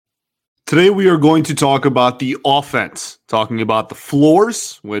Today we are going to talk about the offense, talking about the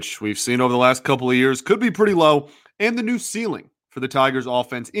floors, which we've seen over the last couple of years could be pretty low, and the new ceiling for the Tigers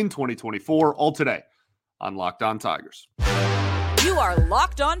offense in 2024, all today on Locked On Tigers. You are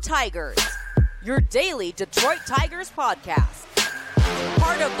Locked On Tigers, your daily Detroit Tigers podcast.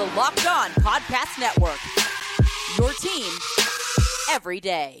 Part of the Locked On Podcast Network, your team every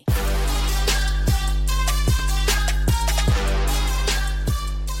day.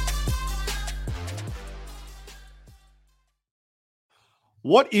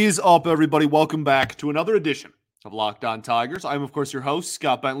 What is up, everybody? Welcome back to another edition of Locked On Tigers. I'm, of course, your host,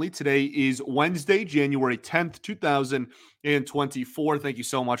 Scott Bentley. Today is Wednesday, January 10th, 2024. Thank you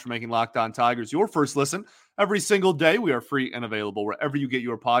so much for making Locked On Tigers your first listen every single day. We are free and available wherever you get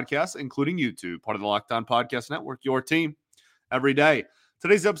your podcasts, including YouTube, part of the Locked On Podcast Network, your team every day.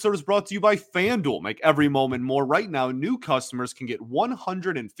 Today's episode is brought to you by FanDuel. Make every moment more. Right now, new customers can get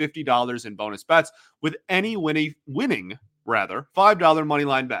 $150 in bonus bets with any winning $5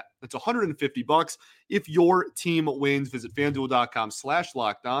 moneyline bet. That's $150 if your team wins. Visit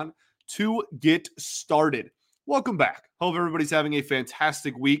FanDuel.com/lockedon to get started. Welcome back. Hope everybody's having a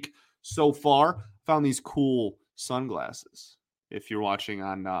fantastic week so far. Found these cool sunglasses. If you're watching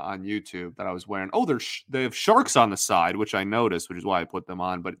on YouTube that I was wearing. Oh, they have sharks on the side, which I noticed, which is why I put them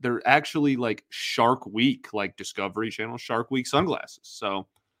on. But they're actually like Shark Week, like Discovery Channel Shark Week sunglasses. So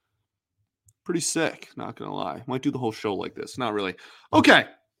pretty sick, not going to lie. Might do the whole show like this. Not really. Okay.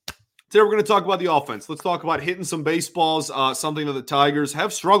 Today we're going to talk about the offense. Let's talk about hitting some baseballs, something that the Tigers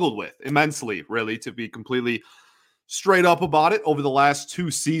have struggled with immensely, really, to be completely straight up about it over the last two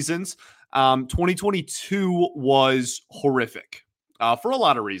seasons. 2022 was horrific for a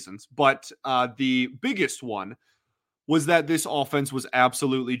lot of reasons, but the biggest one was that this offense was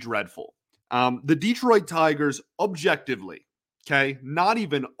absolutely dreadful. The Detroit Tigers, objectively, okay, not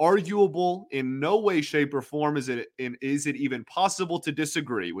even arguable in no way, shape, or form is it even possible to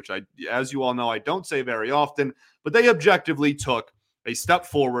disagree, which I, as you all know, I don't say very often, but they objectively took a step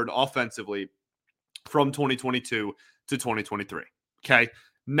forward offensively from 2022 to 2023. Okay,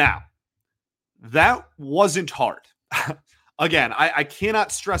 now that wasn't hard. Again, I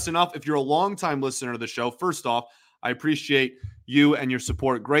cannot stress enough, if you're a longtime listener to the show, first off, I appreciate you and your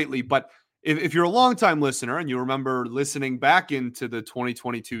support greatly, but if you're a longtime listener and you remember listening back into the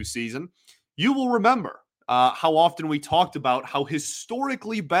 2022 season, you will remember how often we talked about how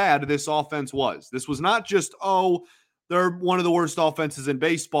historically bad this offense was. This was not just, they're one of the worst offenses in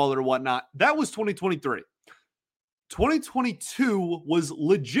baseball or whatnot. That was 2023. 2022 was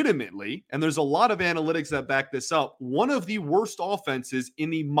legitimately, and there's a lot of analytics that back this up, one of the worst offenses in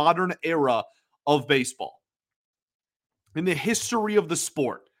the modern era of baseball. In the history of the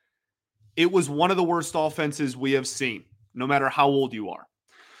sport, it was one of the worst offenses we have seen, no matter how old you are.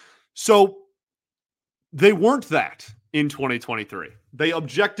 So they weren't that in 2023. They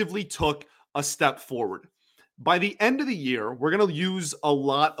objectively took a step forward. By the end of the year, we're going to use a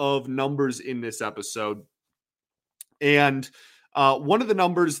lot of numbers in this episode. And one of the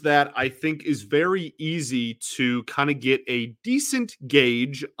numbers that I think is very easy to kind of get a decent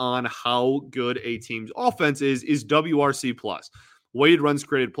gauge on how good a team's offense is WRC plus, weighted runs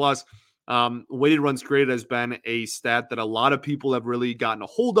created plus. Weighted runs created has been a stat that a lot of people have really gotten a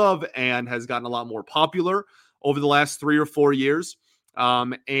hold of and has gotten a lot more popular over the last 3 or 4 years.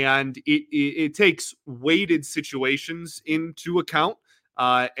 And it takes weighted situations into account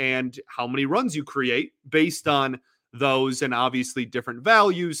and how many runs you create based on those, and obviously different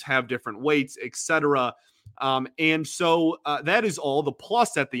values have different weights, etc. And so that is all. The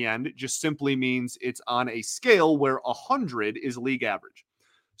plus at the end just simply means it's on a scale where 100 is league average.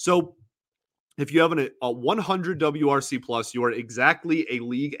 So if you have a 100 WRC plus, you are exactly a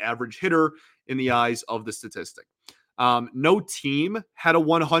league average hitter in the eyes of the statistic. No team had a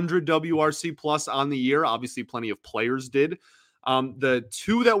 100 WRC plus on the year. Obviously, plenty of players did. The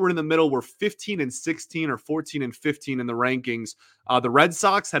two that were in the middle were 15 and 16 or 14 and 15 in the rankings. The Red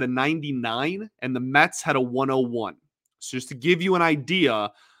Sox had a 99 and the Mets had a 101. So just to give you an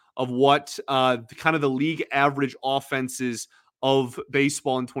idea of what kind of the league average offenses of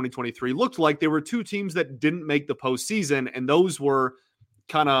baseball in 2023 looked like, there were two teams that didn't make the postseason, and those were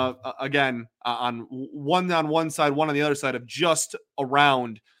kind of, again, on one side, one on the other side, of just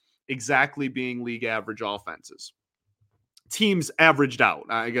around exactly being league average offenses. Teams averaged out.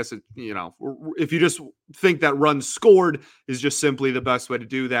 I guess, if you just think that runs scored is just simply the best way to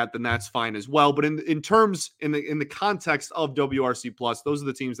do that, then that's fine as well. But in the context of WRC plus, those are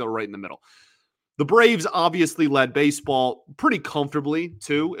the teams that were right in the middle. The Braves obviously led baseball pretty comfortably,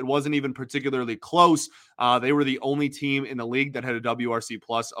 too. It wasn't even particularly close. They were the only team in the league that had a WRC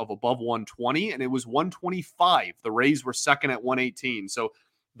plus of above 120, and it was 125. The Rays were second at 118. So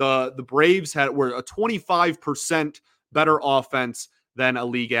the Braves were a 25% better offense than a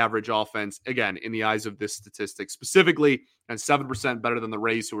league average offense, again, in the eyes of this statistic specifically, and 7% better than the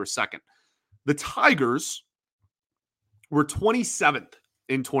Rays, who were second. The Tigers were 27th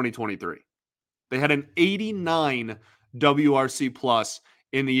in 2023. They had an 89 WRC plus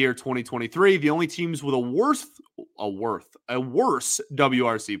in the year 2023. The only teams with a worse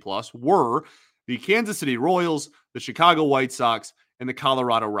WRC plus were the Kansas City Royals, the Chicago White Sox, and the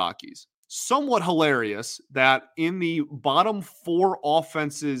Colorado Rockies. Somewhat hilarious that in the bottom 4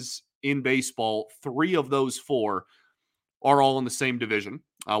 offenses in baseball, 3 of those 4 are all in the same division,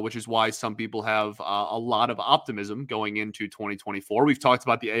 which is why some people have a lot of optimism going into 2024. We've talked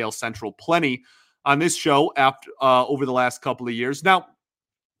about the AL Central plenty on this show over the last couple of years. Now,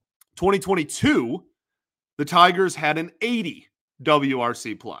 2022, the Tigers had an 80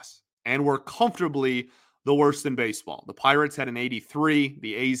 WRC plus and were comfortably the worst in baseball. The Pirates had an 83,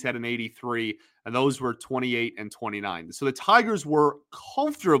 the A's had an 83, and those were 28 and 29. So the Tigers were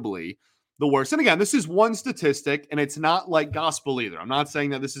comfortably the worst. And again, this is one statistic, and it's not like gospel either. I'm not saying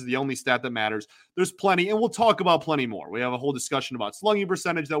that this is the only stat that matters. There's plenty, and we'll talk about plenty more. We have a whole discussion about slugging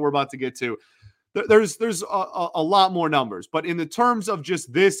percentage that we're about to get to. There's a lot more numbers, but in the terms of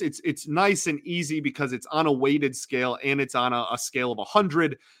just this, it's nice and easy because it's on a weighted scale and it's on a scale of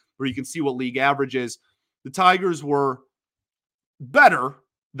 100 where you can see what league average is. The Tigers were better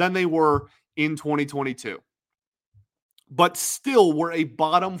than they were in 2022, but still were a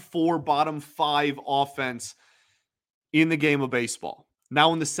bottom 4, bottom 5 offense in the game of baseball.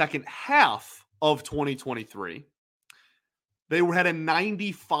 Now in the second half of 2023, they had a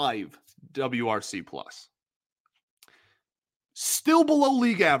 95 WRC plus. Still below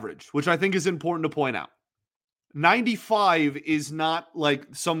league average, which I think is important to point out. 95 is not like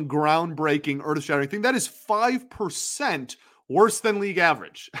some groundbreaking, earth-shattering thing. That is 5% worse than league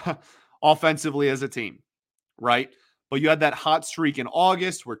average offensively as a team, right? But you had that hot streak in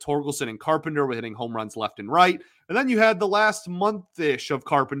August where Torkelson and Carpenter were hitting home runs left and right. And then you had the last month-ish of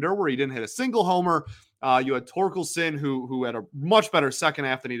Carpenter where he didn't hit a single homer. You had Torkelson, who had a much better second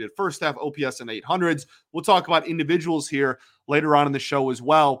half than he did first half, OPS in 800s. We'll talk about individuals here later on in the show as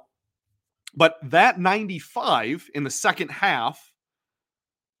well. But that 95 in the second half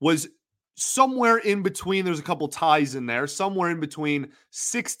was somewhere in between. There's a couple ties in there, somewhere in between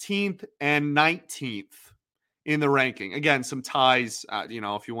 16th and 19th in the ranking. Again, some ties,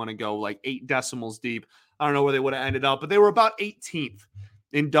 if you want to go like 8 decimals deep. I don't know where they would have ended up, but they were about 18th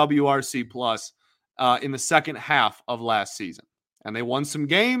in WRC plus in the second half of last season. And they won some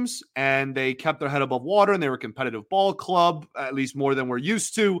games and they kept their head above water and they were a competitive ball club, at least more than we're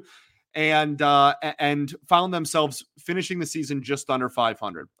used to. And found themselves finishing the season just under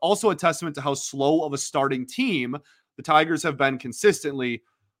 500. Also a testament to how slow of a starting team the Tigers have been consistently,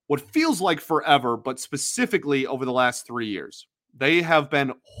 what feels like forever, but specifically over the last 3 years. They have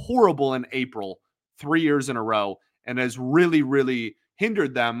been horrible in April 3 years in a row and has really, really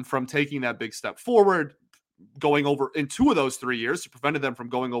hindered them from taking that big step forward, going over in 2 of those 3 years, prevented them from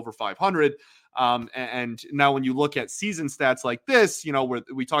going over 500. And now when you look at season stats like this, where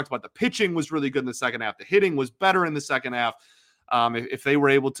we talked about the pitching was really good in the second half, the hitting was better in the second half. If they were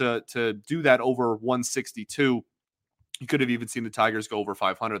able to do that over 162, you could have even seen the Tigers go over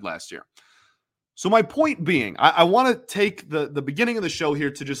 500 last year. So my point being, I want to take the beginning of the show here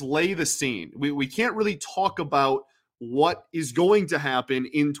to just lay the scene. We can't really talk about what is going to happen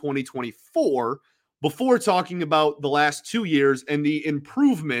in 2024 before talking about the last 2 years and the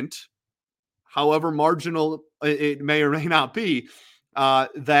improvement, however marginal it may or may not be,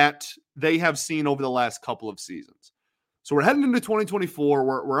 that they have seen over the last couple of seasons. So we're heading into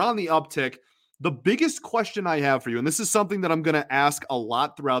 2024. We're on the uptick. The biggest question I have for you, and this is something that I'm going to ask a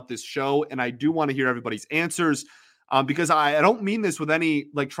lot throughout this show, and I do want to hear everybody's answers, because I don't mean this with any,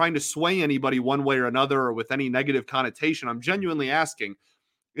 like, trying to sway anybody one way or another or with any negative connotation. I'm genuinely asking,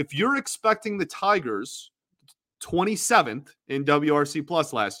 if you're expecting the Tigers 27th in WRC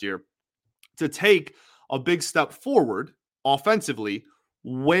plus last year to take a big step forward offensively,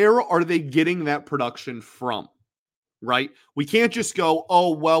 where are they getting that production from? Right? We can't just go,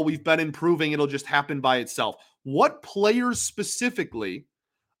 oh, well, we've been improving, it'll just happen by itself. What players specifically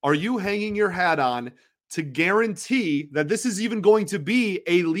are you hanging your hat on to guarantee that this is even going to be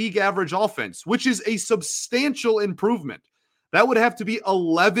a league average offense, which is a substantial improvement? That would have to be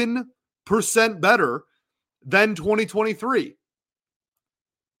 11% better than 2023.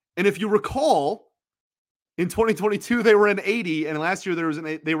 And if you recall, In 2022, they were in 80, and last year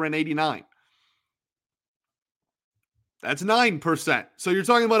they were in 89. That's 9%. So you're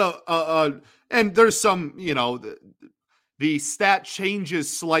talking about and there's some, the stat changes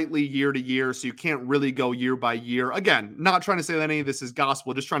slightly year to year, so you can't really go year by year. Again, not trying to say that any of this is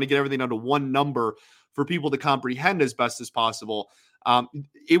gospel, just trying to get everything under one number for people to comprehend as best as possible.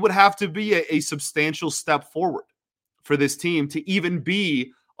 It would have to be a substantial step forward for this team to even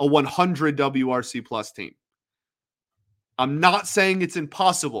be a 100 WRC plus team. I'm not saying it's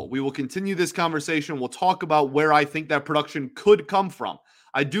impossible. We will continue this conversation. We'll talk about where I think that production could come from.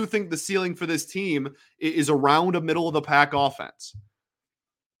 I do think the ceiling for this team is around a middle of the pack offense.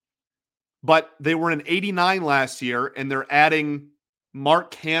 But they were in 89 last year, and they're adding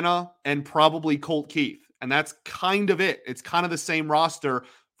Mark Hanna and probably Colt Keith. And that's kind of it. It's kind of the same roster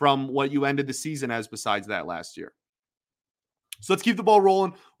from what you ended the season as besides that last year. So let's keep the ball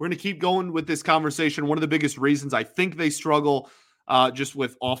rolling. We're going to keep going with this conversation. One of the biggest reasons I think they struggle just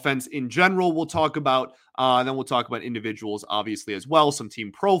with offense in general, we'll talk about. And then we'll talk about individuals, obviously, as well. Some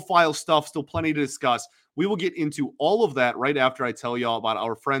team profile stuff, still plenty to discuss. We will get into all of that right after I tell you all about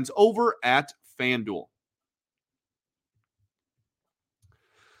our friends over at FanDuel.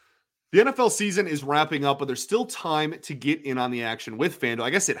 The NFL season is wrapping up, but there's still time to get in on the action with FanDuel.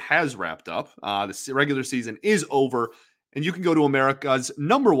 I guess it has wrapped up. The regular season is over, and you can go to America's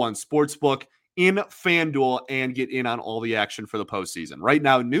 #1 sportsbook in FanDuel and get in on all the action for the postseason. Right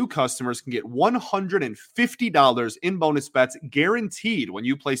now, new customers can get $150 in bonus bets guaranteed when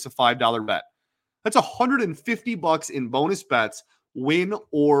you place a $5 bet. That's $150 in bonus bets, win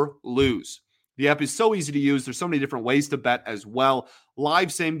or lose. The app is so easy to use. There's so many different ways to bet as well.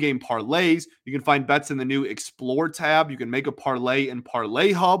 Live same-game parlays. You can find bets in the new Explore tab. You can make a parlay in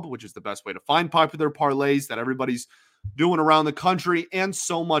Parlay Hub, which is the best way to find popular parlays that everybody's doing around the country, and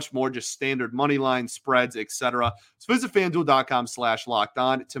so much more, just standard money line, spreads, etc. So visit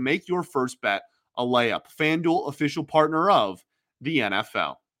FanDuel.com/lockedon to make your first bet a layup. FanDuel, official partner of the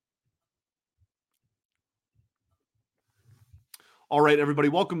NFL. All right, everybody,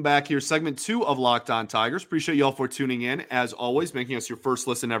 welcome back here. Segment 2 of Locked On Tigers. Appreciate you all for tuning in, as always, making us your first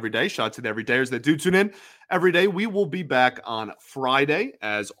listen every day. Shout out to the everydayers that do tune in every day. We will be back on Friday,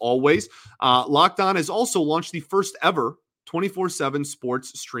 as always. Locked On has also launched the first ever 24/7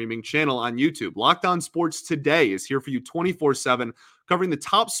 sports streaming channel on YouTube. Locked On Sports Today is here for you 24/7, covering the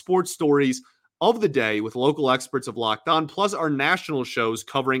top sports stories of the day with local experts of Locked On, plus our national shows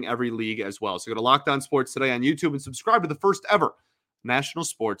covering every league as well. So go to Locked On Sports Today on YouTube and subscribe to the first ever national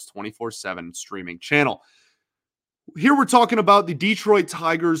sports 24/7 streaming channel. Here we're talking about the Detroit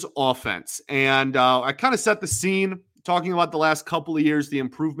Tigers offense, and I kind of set the scene talking about the last couple of years, the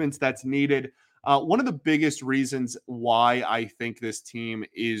improvements that's needed. One of the biggest reasons why I think this team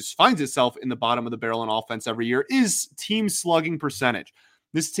finds itself in the bottom of the barrel in offense every year is team slugging percentage.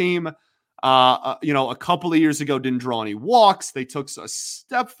 This team, a couple of years ago didn't draw any walks. They took a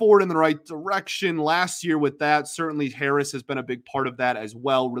step forward in the right direction last year with that. Certainly Harris has been a big part of that as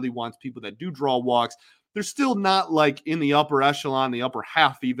well. Really wants people that do draw walks. They're still not like in the upper echelon, the upper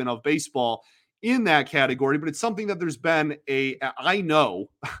half even of baseball in that category, but it's something that I know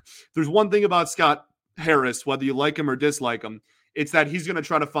there's one thing about Scott Harris, whether you like him or dislike him, it's that he's going to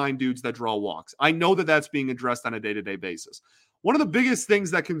try to find dudes that draw walks. I know that that's being addressed on a day-to-day basis. One of the biggest things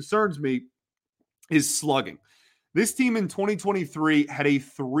that concerns me is slugging. This team in 2023 had a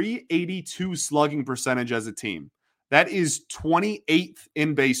 .382 slugging percentage as a team. That is 28th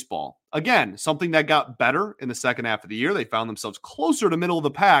in baseball. Again, something that got better in the second half of the year. They found themselves closer to middle of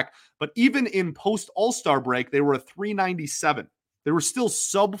the pack, but even in post-All-Star break, they were a .397. They were still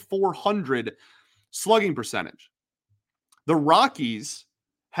sub 400 slugging percentage. The Rockies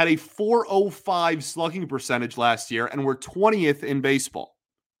had a .405 slugging percentage last year and were 20th in baseball.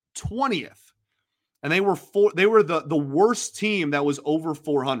 20th. And they were the worst team that was over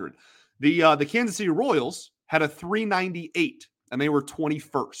 400. The Kansas City Royals had a .398 and they were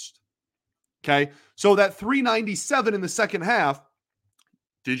 21st. Okay? So that .397 in the second half,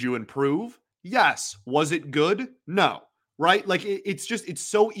 did you improve? Yes. Was it good? No. Right? Like it's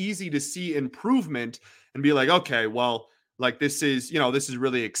so easy to see improvement and be like, okay, well, like this is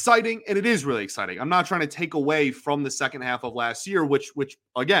really exciting, and it is really exciting. I'm not trying to take away from the second half of last year, which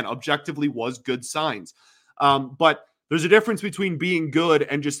again, objectively was good signs. But there's a difference between being good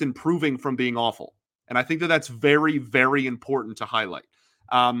and just improving from being awful. And I think that that's very, very important to highlight.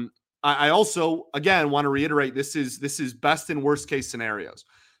 I also, again, want to reiterate, this is best and worst case scenarios.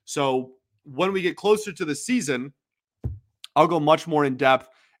 So when we get closer to the season, I'll go much more in depth,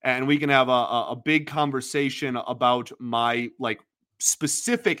 and we can have a big conversation about my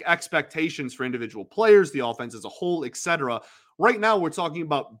specific expectations for individual players, the offense as a whole, etc. Right now, we're talking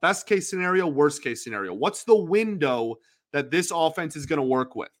about best case scenario, worst case scenario. What's the window that this offense is going to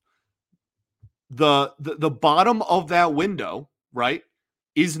work with? The bottom of that window, right,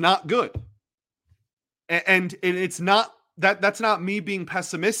 is not good. And it's not that's not me being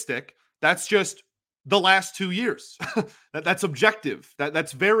pessimistic. That's just the last 2 years. That's objective.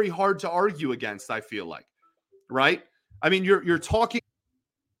 That's very hard to argue against, I feel like. Right? I mean, you're talking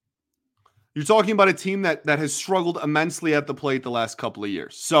about a team that has struggled immensely at the plate the last couple of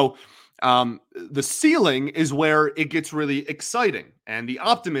years. So the ceiling is where it gets really exciting, and the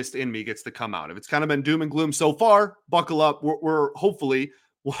optimist in me gets to come out. If it's kind of been doom and gloom so far, buckle up. We're hopefully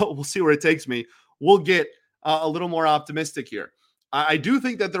we'll see where it takes me. We'll get a little more optimistic here. I do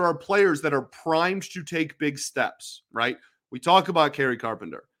think that there are players that are primed to take big steps, right? We talk about Kerry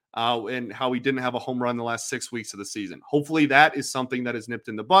Carpenter and how he didn't have a home run the last 6 weeks of the season. Hopefully that is something that is nipped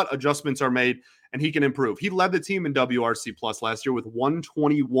in the butt. Adjustments are made and he can improve. He led the team in WRC plus last year with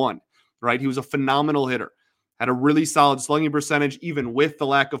 121, right? He was a phenomenal hitter. Had a really solid slugging percentage, even with the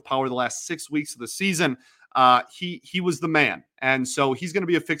lack of power the last 6 weeks of the season. He was the man. And so he's going to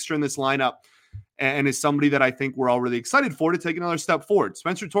be a fixture in this lineup, and is somebody that I think we're all really excited for to take another step forward.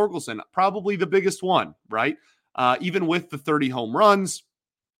 Spencer Torkelson, probably the biggest one, right? Even with the 30 home runs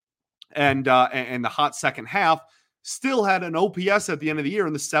and the hot second half, still had an OPS at the end of the year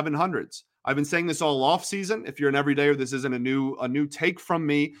in the 700s. I've been saying this all off season. If you're an everydayer, this isn't a new take from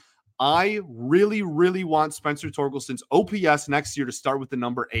me. I really, really want Spencer Torkelson's OPS next year to start with the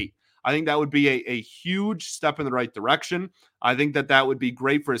number 8. I think that would be a huge step in the right direction. I think that would be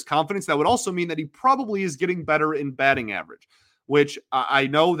great for his confidence. That would also mean that he probably is getting better in batting average, which I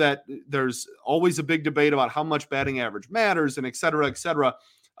know that there's always a big debate about how much batting average matters and et cetera, et cetera.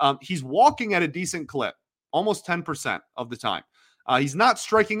 He's walking at a decent clip, almost 10% of the time. He's not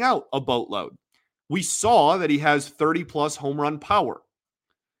striking out a boatload. We saw that he has 30-plus home run power.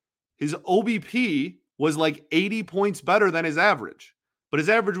 His OBP was like 80 points better than his average, but his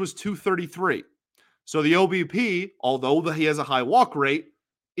average was 233. So the OBP, although he has a high walk rate,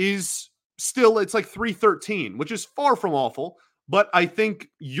 is still, it's like 313, which is far from awful. But I think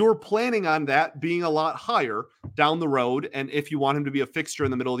you're planning on that being a lot higher down the road. And if you want him to be a fixture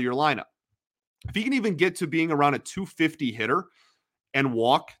in the middle of your lineup, if he can even get to being around a 250 hitter and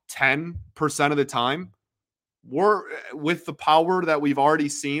walk 10% of the time, we're with the power that we've already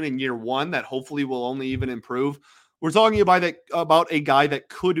seen in year one, that hopefully will only even improve. We're talking about a guy that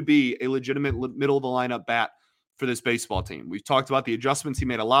could be a legitimate middle of the lineup bat for this baseball team. We've talked about the adjustments he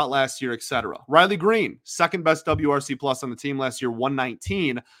made a lot last year, etc. Riley Green, second best WRC plus on the team last year,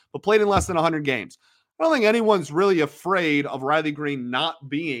 119, but played in less than 100 games. I don't think anyone's really afraid of Riley Green not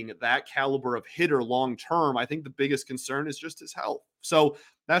being that caliber of hitter long term. I think the biggest concern is just his health. So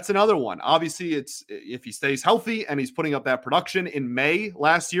that's another one. Obviously, it's if he stays healthy and he's putting up that production. In May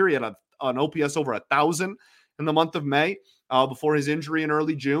last year, he had an OPS over 1,000 in the month of May before his injury in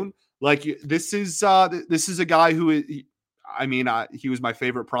early June. Like this is a guy who, he was my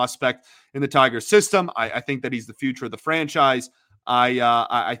favorite prospect in the Tigers system. I think that he's the future of the franchise.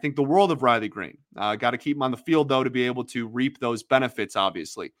 I think the world of Riley Green. Got to keep him on the field, though, to be able to reap those benefits,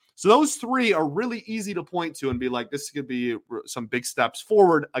 obviously. So those three are really easy to point to and be like, this could be some big steps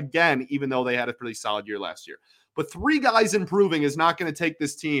forward, again, even though they had a pretty solid year last year. But three guys improving is not going to take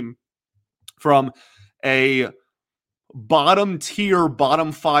this team from a bottom tier,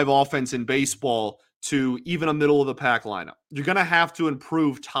 bottom five offense in baseball to even a middle of the pack lineup. You're going to have to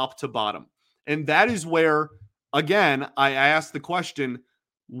improve top to bottom. And that is where, again, I asked the question,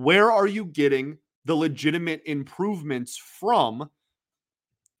 where are you getting the legitimate improvements from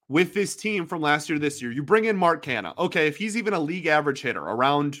with this team from last year to this year? You bring in Mark Canha. Okay, if he's even a league average hitter,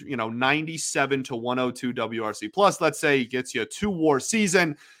 around 97 to 102 WRC plus, let's say he gets you a 2-WAR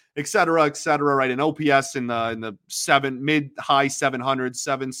season, et cetera, right? An OPS in the mid-high 700s,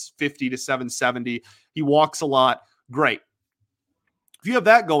 750 to 770. He walks a lot. Great. If you have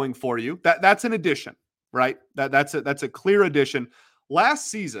that going for you, that's an addition, right? That's a clear addition. Last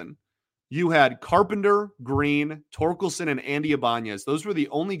season, you had Carpenter, Green, Torkelson, and Andy Ibanez. Those were the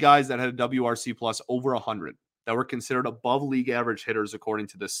only guys that had a WRC plus over 100 that were considered above league average hitters according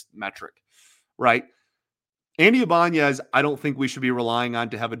to this metric, right? Andy Ibanez, I don't think we should be relying on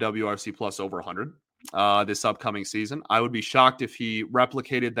to have a WRC plus over 100 this upcoming season. I would be shocked if he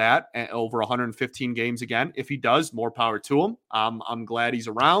replicated that over 115 games again. If he does, more power to him. I'm glad he's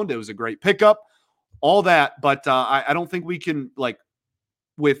around. It was a great pickup, all that. But I don't think we can,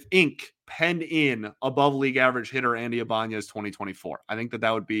 with ink, pen in above league average hitter Andy Ibanez 2024. I think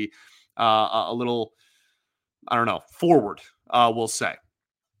that would be a little, forward we'll say.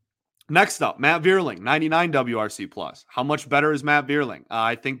 Next up, Matt Vierling, 99 WRC plus. How much better is Matt Vierling?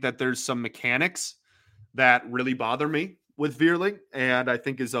 I think that there's some mechanics that really bother me with Vierling, and I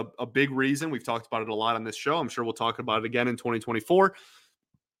think is a big reason. We've talked about it a lot on this show. I'm sure we'll talk about it again in 2024.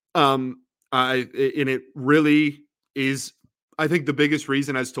 And it really is, I think, the biggest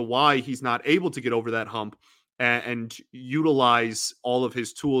reason as to why he's not able to get over that hump and utilize all of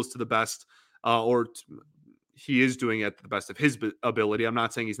his tools to the best, he is doing it to the best of his ability. I'm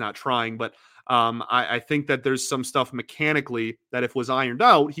not saying he's not trying, but I think that there's some stuff mechanically that if was ironed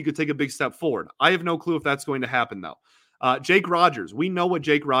out, he could take a big step forward. I have no clue if that's going to happen, though. Jake Rogers, we know what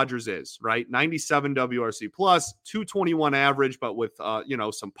Jake Rogers is, right? 97 WRC plus, 221 average, but with,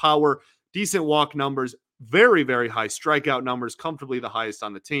 some power, decent walk numbers, very, very high strikeout numbers, comfortably the highest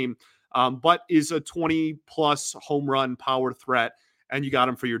on the team, but is a 20-plus home run power threat, and you got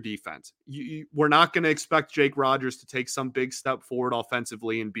him for your defense. We're not going to expect Jake Rogers to take some big step forward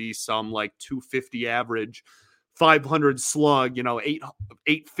offensively and be some like 250 average, 500 slug,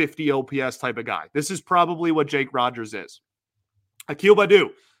 850 OPS type of guy. This is probably what Jake Rogers is. Akil Baddoo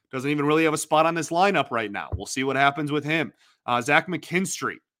doesn't even really have a spot on this lineup right now. We'll see what happens with him. Zach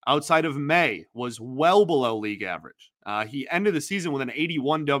McKinstry, outside of May, was well below league average. He ended the season with an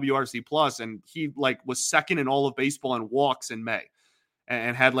 81 WRC plus, and he was second in all of baseball in walks in May,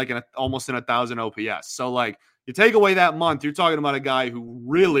 and had almost an 1,000 OPS. So you take away that month, you're talking about a guy who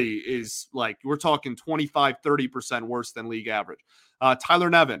really is we're talking 25-30% worse than league average. Tyler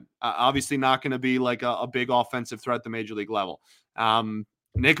Nevin, obviously not going to be a big offensive threat at the major league level.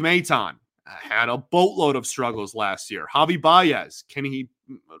 Nick Maton had a boatload of struggles last year. Javi Baez, can he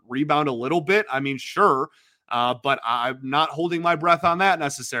rebound a little bit? I mean, sure, but I'm not holding my breath on that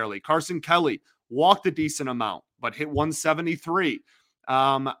necessarily. Carson Kelly walked a decent amount, but hit 173.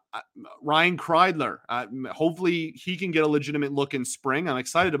 Ryan Kreidler, hopefully he can get a legitimate look in spring. I'm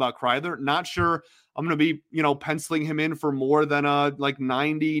excited about Kreidler. Not sure I'm going to be, penciling him in for more than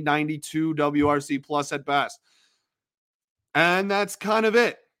 90, 92 WRC plus at best. And that's kind of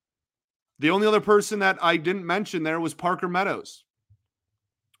it. The only other person that I didn't mention there was Parker Meadows.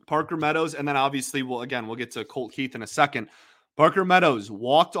 And then obviously we'll get to Colt Keith in a second. Parker Meadows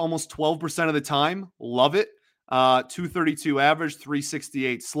walked almost 12% of the time. Love it. 232 average,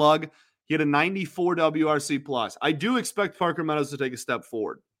 368 slug. He had a 94 WRC plus. I do expect Parker Meadows to take a step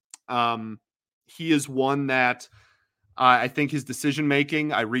forward. He is one that I think his decision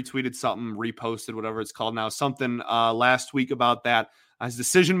making, I retweeted something, reposted, whatever it's called now, something last week about that. His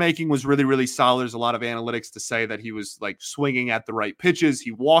decision making was really, really solid. There's a lot of analytics to say that he was swinging at the right pitches.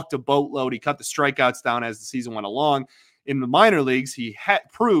 He walked a boatload. He cut the strikeouts down as the season went along. In the minor leagues, he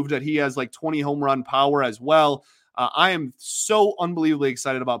proved that he has 20 home run power as well. I am so unbelievably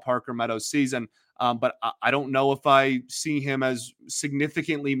excited about Parker Meadows' season, but I don't know if I see him as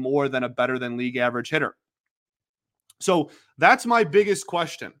significantly more than a better than league average hitter. So that's my biggest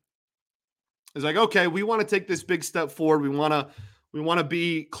question. It's okay, we want to take this big step forward. We want to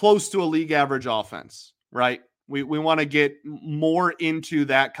be close to a league average offense, right? We want to get more into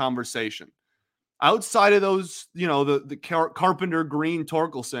that conversation. Outside of those, the Carpenter, Green,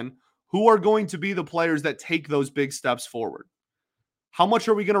 Torkelson, who are going to be the players that take those big steps forward? How much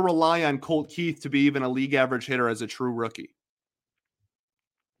are we going to rely on Colt Keith to be even a league average hitter as a true rookie?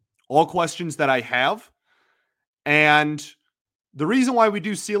 All questions that I have. And the reason why we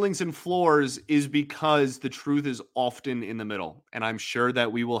do ceilings and floors is because the truth is often in the middle. And I'm sure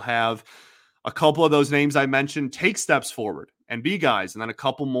that we will have a couple of those names I mentioned take steps forward and be guys, and then a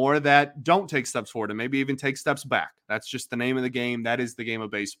couple more that don't take steps forward and maybe even take steps back. That's just the name of the game. That is the game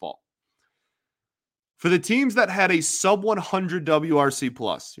of baseball. For the teams that had a sub 100 WRC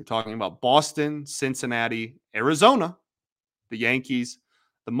plus, you're talking about Boston, Cincinnati, Arizona, the Yankees,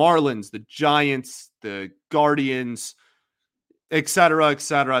 the Marlins, the Giants, the Guardians, et cetera,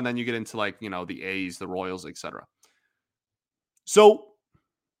 and then you get into the A's, the Royals, et cetera. So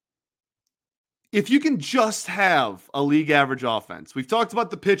if you can just have a league average offense, we've talked about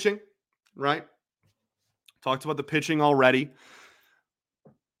the pitching, right? Talked about the pitching already.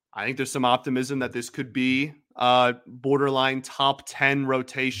 I think there's some optimism that this could be a borderline top 10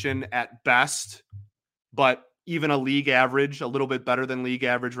 rotation at best, but even a league average, a little bit better than league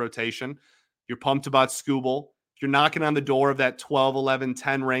average rotation. You're pumped about Skubal. You're knocking on the door of that 12, 11,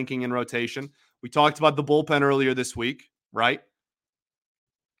 10 ranking in rotation. We talked about the bullpen earlier this week, right?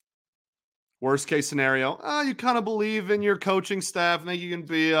 Worst case scenario, you kind of believe in your coaching staff. I think you can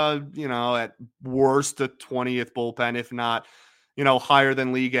be, at worst a 20th bullpen, if not, higher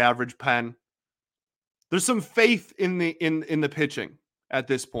than league average pen. There's some faith in the pitching at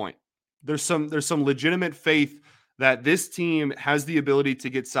this point. There's some legitimate faith that this team has the ability to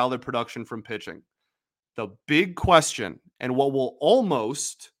get solid production from pitching. The big question, and what will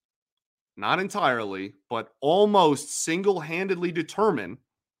almost, not entirely, but almost single-handedly determine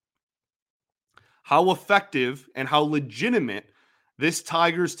how effective and how legitimate this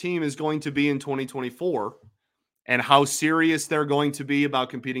Tigers team is going to be in 2024, and how serious they're going to be about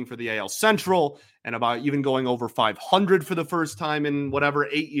competing for the AL Central and about even going over 500 for the first time in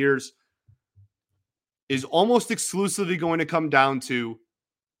 8 years, is almost exclusively going to come down to,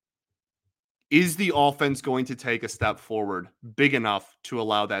 is the offense going to take a step forward big enough to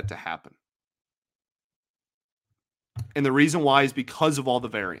allow that to happen? And the reason why is because of all the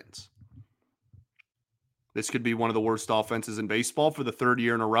variance. This could be one of the worst offenses in baseball for the third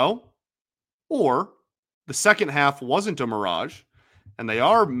year in a row, or the second half wasn't a mirage, and they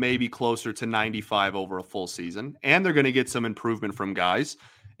are maybe closer to 95 over a full season, and they're going to get some improvement from guys,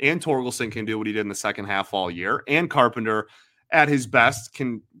 and Torkelson can do what he did in the second half all year, and Carpenter at his best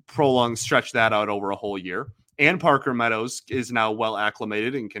can stretch that out over a whole year, and Parker Meadows is now well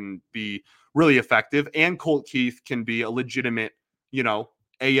acclimated and can be really effective, and Colt Keith can be a legitimate,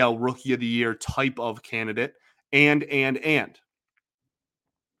 AL Rookie of the Year type of candidate, and.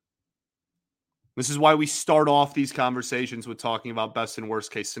 This is why we start off these conversations with talking about best and worst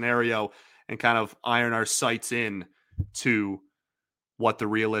case scenario and kind of iron our sights in to what the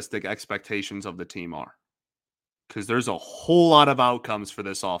realistic expectations of the team are. Because there's a whole lot of outcomes for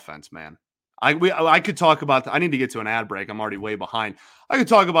this offense, man. I could talk about, I need to get to an ad break. I'm already way behind. I could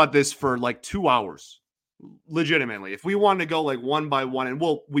talk about this for like 2 hours, legitimately. If we wanted to go like one by one, and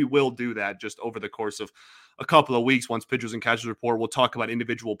we will do that just over the course of a couple of weeks, once pitchers and catchers report, we'll talk about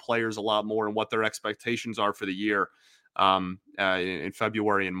individual players a lot more and what their expectations are for the year in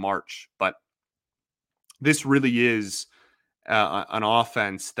February and March. But this really is an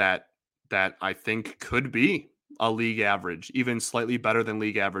offense that I think could be a league average, even slightly better than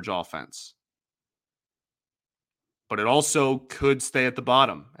league average offense. But it also could stay at the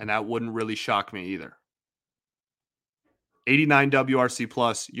bottom, and that wouldn't really shock me either. 89 WRC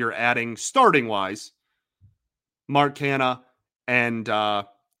plus, you're adding starting wise Mark Canha and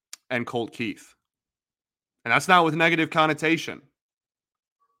Colt Keith. And that's not with negative connotation.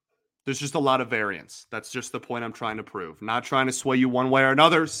 There's just a lot of variance. That's just the point I'm trying to prove. Not trying to sway you one way or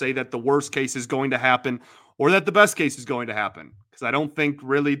another, say that the worst case is going to happen or that the best case is going to happen. Because I don't think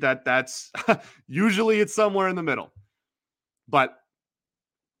really that's usually it's somewhere in the middle. But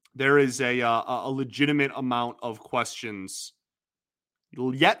there is a legitimate amount of questions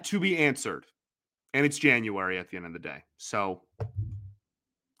yet to be answered. And it's January at the end of the day. So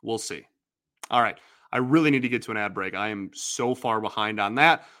we'll see. All right. I really need to get to an ad break. I am so far behind on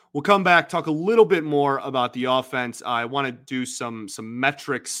that. We'll come back, talk a little bit more about the offense. I want to do some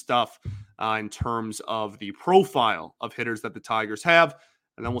metric stuff in terms of the profile of hitters that the Tigers have,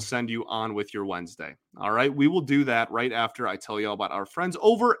 and then we'll send you on with your Wednesday. All right, we will do that right after I tell you all about our friends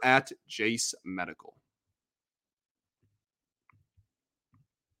over at Jase Medical.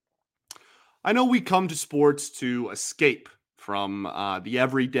 I know we come to sports to escape from the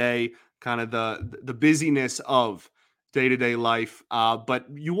everyday, kind of the busyness of day-to-day life, but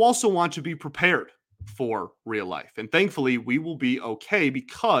you also want to be prepared for real life. And thankfully, we will be okay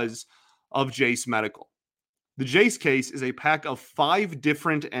because of Jase Medical. The Jase case is a pack of 5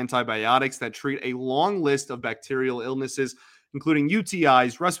 different antibiotics that treat a long list of bacterial illnesses, including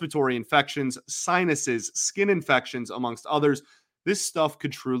UTIs, respiratory infections, sinuses, skin infections, amongst others. This stuff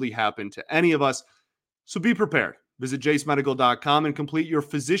could truly happen to any of us, so be prepared. Visit jasemedical.com and complete your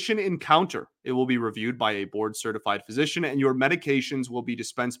physician encounter. It will be reviewed by a board-certified physician, and your medications will be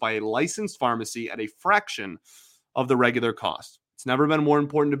dispensed by a licensed pharmacy at a fraction of the regular cost. It's never been more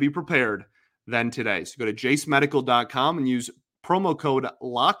important to be prepared than today. So go to jasemedical.com and use promo code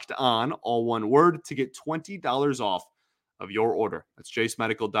LOCKEDON, all one word, to get $20 off of your order. That's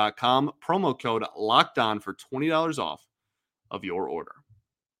jasemedical.com, promo code LOCKEDON for $20 off of your order.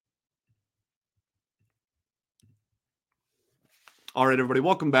 All right, everybody,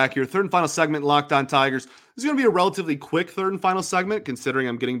 welcome back here. Third and final segment, Locked On Tigers. This is going to be a relatively quick third and final segment, considering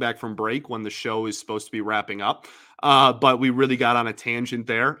I'm getting back from break when the show is supposed to be wrapping up. But we really got on a tangent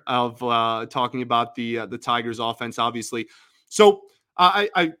there of talking about the Tigers offense, obviously. So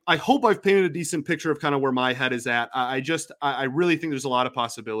I hope I've painted a decent picture of kind of where my head is at. I really think there's a lot of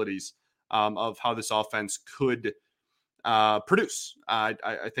possibilities of how this offense could produce.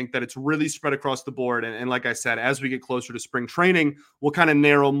 I think that it's really spread across the board. And like I said, as we get closer to spring training, we'll kind of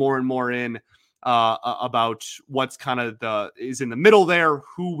narrow more and more in about what's kind of is in the middle there,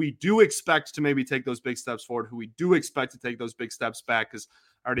 who we do expect to maybe take those big steps forward, who we do expect to take those big steps back, because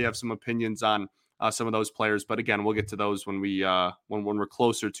I already have some opinions on some of those players. But again, we'll get to those when we're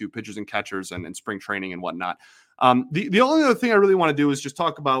closer to pitchers and catchers and spring training and whatnot. The only other thing I really want to do is just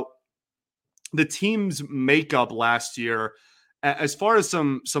talk about the team's makeup last year as far as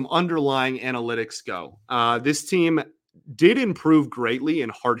some underlying analytics go. This team did improve greatly in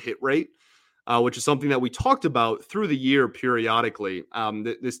hard hit rate, which is something that we talked about through the year periodically.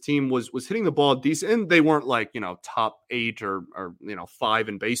 This team was hitting the ball decent, and they weren't like, top 8 or 5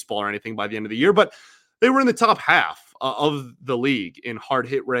 in baseball or anything by the end of the year, but they were in the top half of the league in hard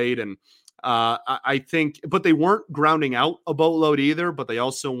hit rate. And I think, but they weren't grounding out a boatload either, but they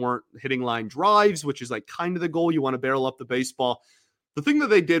also weren't hitting line drives, which is like kind of the goal. You want to barrel up the baseball. The thing that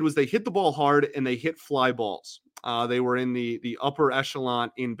they did was they hit the ball hard and they hit fly balls. They were in the upper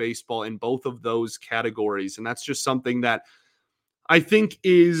echelon in baseball in both of those categories. And that's just something that I think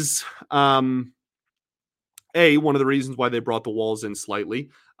is, one of the reasons why they brought the walls in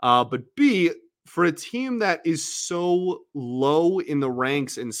slightly, but B, for a team that is so low in the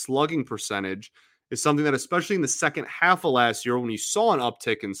ranks in slugging percentage, is something that, especially in the second half of last year, when you saw an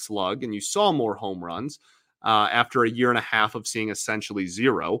uptick in slug and you saw more home runs after a year and a half of seeing essentially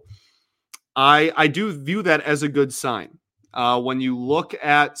zero, I do view that as a good sign. When you look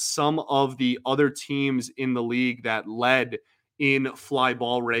at some of the other teams in the league that led in fly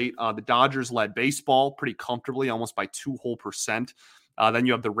ball rate, the Dodgers led baseball pretty comfortably, almost by 2 whole percent. Then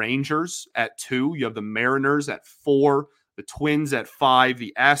you have the Rangers at 2, you have the Mariners at 4, the Twins at 5,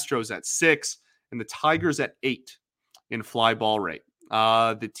 the Astros at 6, and the Tigers at 8 in fly ball rate.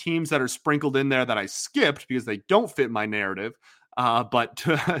 The teams that are sprinkled in there that I skipped because they don't fit my narrative, but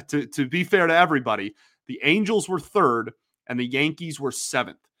to be fair to everybody, the Angels were 3rd and the Yankees were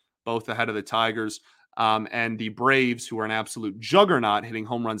 7th, both ahead of the Tigers. And the Braves, who are an absolute juggernaut hitting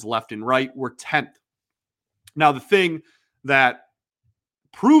home runs left and right, were 10th. Now, the thing that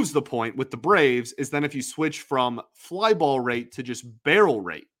proves the point with the Braves is then if you switch from fly ball rate to just barrel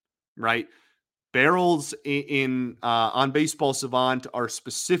rate, right? Barrels in on Baseball Savant are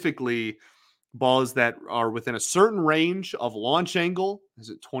specifically balls that are within a certain range of launch angle. Is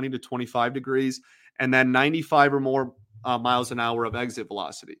it 20 to 25 degrees? And then 95 or more miles an hour of exit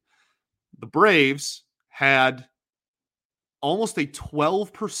velocity. The Braves had almost a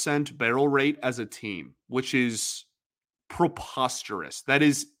 12% barrel rate as a team, which is preposterous. That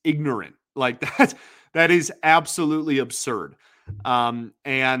is ignorant. Like that is absolutely absurd. And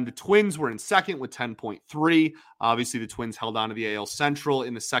the Twins were in second with 10.3. Obviously, the Twins held on to the AL Central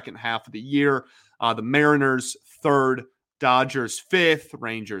in the second half of the year. The Mariners 3rd, Dodgers 5th,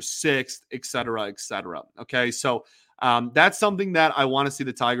 Rangers 6th, et cetera, et cetera. Okay, so that's something that I want to see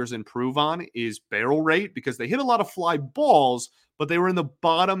the Tigers improve on is barrel rate, because they hit a lot of fly balls, but they were in the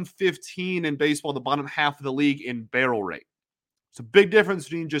bottom 15 in baseball, the bottom half of the league in barrel rate. It's a big difference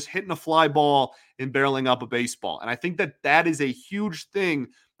between just hitting a fly ball and barreling up a baseball. And I think that is a huge thing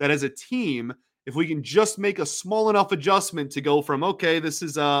that as a team, if we can just make a small enough adjustment to go from, okay, this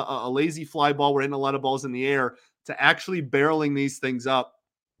is a lazy fly ball, we're hitting a lot of balls in the air, to actually barreling these things up,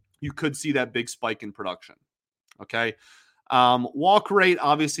 you could see that big spike in production. Okay. Walk rate,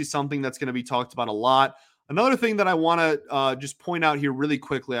 obviously something that's going to be talked about a lot. Another thing that I want to just point out here really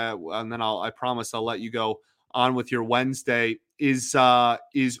quickly, and then I promise I'll let you go on with your Wednesday, is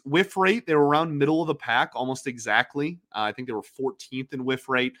whiff rate. They were around middle of the pack, almost exactly. I think they were 14th in whiff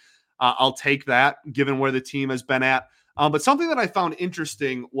rate. I'll take that given where the team has been at. But something that I found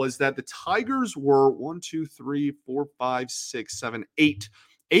interesting was that the Tigers were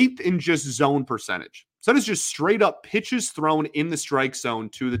 8th in just zone percentage. So that is just straight up pitches thrown in the strike zone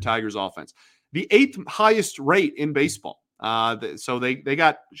to the Tigers offense. The 8th highest rate in baseball. So they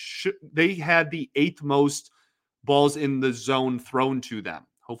had the 8th most balls in the zone thrown to them.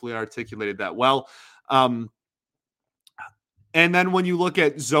 Hopefully I articulated that well. And then when you look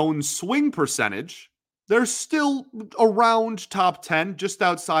at zone swing percentage, they're still around top 10, just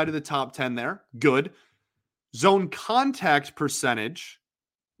outside of the top 10 there. Good. Zone contact percentage,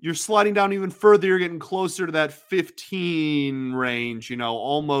 you're sliding down even further. You're getting closer to that 15 range,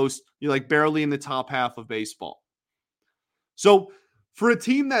 almost, you're like barely in the top half of baseball. So for a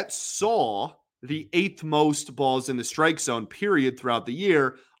team that saw the 8th most balls in the strike zone period throughout the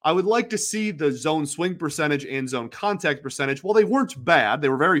year, I would like to see the zone swing percentage and zone contact percentage, well, they weren't bad. They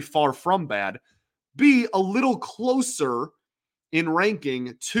were very far from bad. Be a little closer in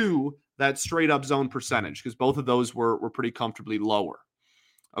ranking to that straight up zone percentage, because both of those were pretty comfortably lower.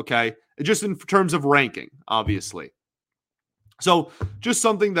 Okay. Just in terms of ranking, obviously. So just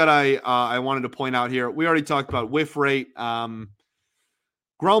something that I wanted to point out here. We already talked about whiff rate, ground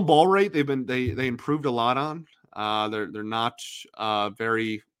ball rate. They improved a lot on. They're not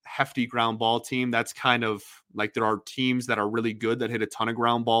very hefty ground ball team. That's kind of like there are teams that are really good that hit a ton of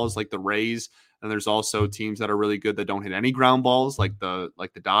ground balls, like the Rays, and there's also teams that are really good that don't hit any ground balls, like the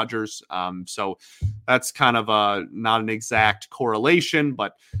Dodgers. So that's kind of not an exact correlation,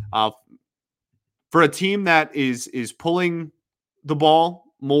 but for a team that is pulling the ball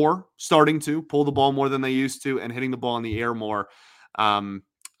more, starting to pull the ball more than they used to, and hitting the ball in the air more,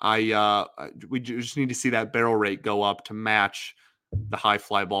 we just need to see that barrel rate go up to match the high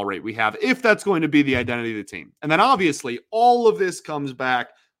fly ball rate we have, if that's going to be the identity of the team. And then obviously all of this comes back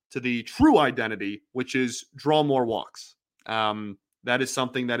to the true identity, which is draw more walks. That is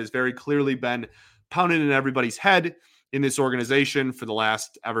something that has very clearly been pounded in everybody's head in this organization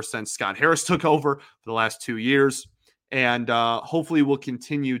ever since Scott Harris took over for the last 2 years. And hopefully we'll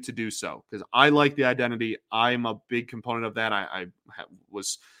continue to do so, because I like the identity. I'm a big component of that.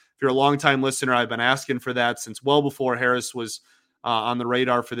 If you're a longtime listener, I've been asking for that since well before Harris was on the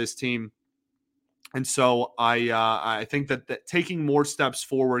radar for this team. And so I think that taking more steps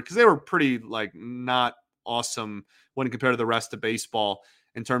forward, because they were pretty not awesome when compared to the rest of baseball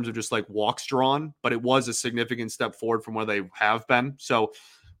in terms of just walks drawn, but it was a significant step forward from where they have been. So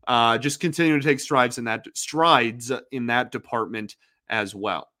just continue to take strides in that department as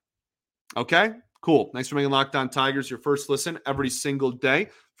well. Okay, cool. Thanks for making Locked On Tigers your first listen every single day,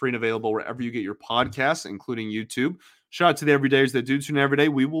 free and available wherever you get your podcasts, including YouTube. Shout out to the everydayers that do tune in every day.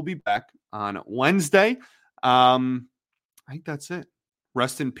 We will be back on Wednesday. I think that's it.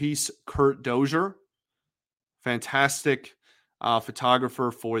 Rest in peace, Kurt Dozier. Fantastic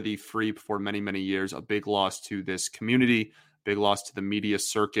photographer for the Freep for many, many years. A big loss to this community, big loss to the media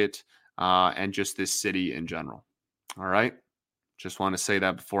circuit, and just this city in general. All right. Just want to say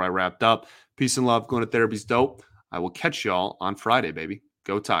that before I wrapped up. Peace and love. Going to therapy's dope. I will catch y'all on Friday, baby.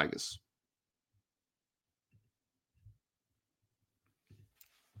 Go Tigers.